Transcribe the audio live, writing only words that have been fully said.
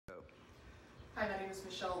Hi, my name is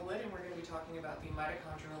Michelle Wood, and we're going to be talking about the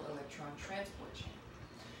mitochondrial electron transport chain.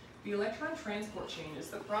 The electron transport chain is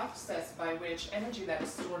the process by which energy that is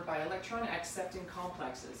stored by electron accepting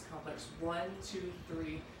complexes, complex 1, 2,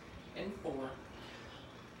 3, and 4,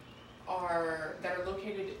 that are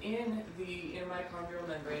located in the intermitochondrial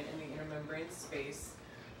membrane and the intermembrane space,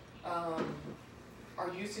 are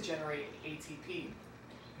used to generate ATP.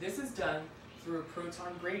 This is done through a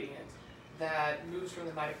proton gradient that moves from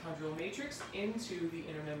the mitochondrial matrix into the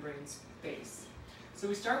intermembrane space. So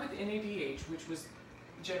we start with NADH, which was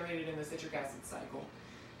generated in the citric acid cycle,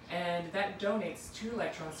 and that donates 2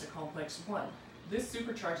 electrons to complex 1. This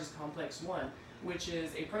supercharges complex 1, which is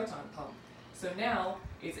a proton pump. So now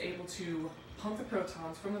it's able to pump the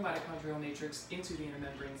protons from the mitochondrial matrix into the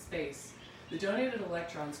intermembrane space. The donated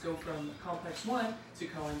electrons go from complex 1 to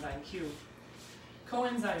coenzyme Q.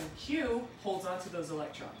 Coenzyme Q holds onto those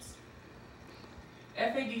electrons.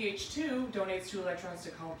 FADH2 donates 2 electrons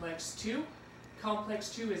to complex 2. Complex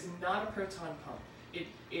 2 is not a proton pump.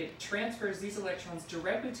 It transfers these electrons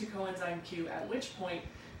directly to coenzyme Q, at which point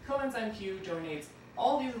coenzyme Q donates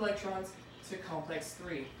all these electrons to complex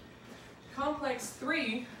 3. Complex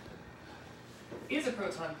 3 is a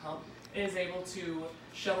proton pump. It is able to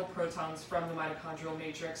shuttle protons from the mitochondrial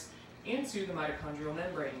matrix into the mitochondrial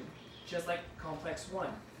membrane, just like complex 1.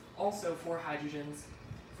 Also 4 hydrogens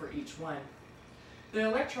for each one. The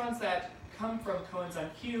electrons that come from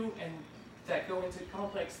coenzyme Q and that go into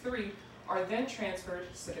complex 3 are then transferred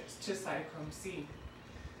to cytochrome C.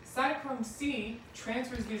 Cytochrome C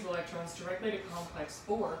transfers these electrons directly to complex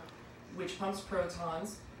 4, which pumps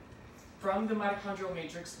protons from the mitochondrial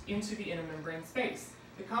matrix into the intermembrane space.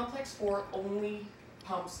 The complex 4 only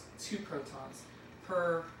pumps 2 protons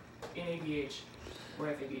per NADH or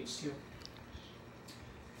FADH2.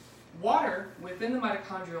 Water within the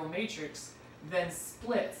mitochondrial matrix then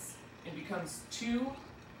splits and becomes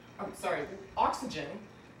oxygen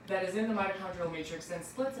that is in the mitochondrial matrix then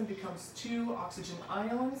splits and becomes 2 oxygen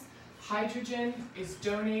ions. Hydrogen is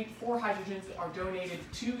 4 hydrogens are donated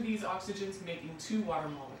to these oxygens, making 2 water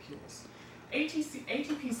molecules.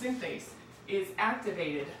 ATP synthase is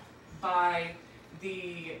activated by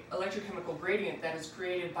the electrochemical gradient that is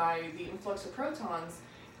created by the influx of protons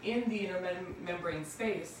in the intermembrane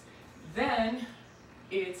space. Then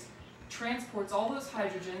it transports all those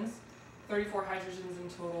hydrogens, 34 hydrogens in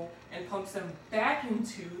total, and pumps them back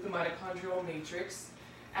into the mitochondrial matrix,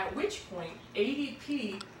 at which point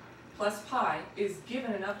ADP plus pi is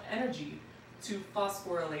given enough energy to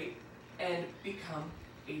phosphorylate and become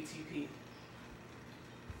ATP.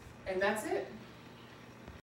 And that's it.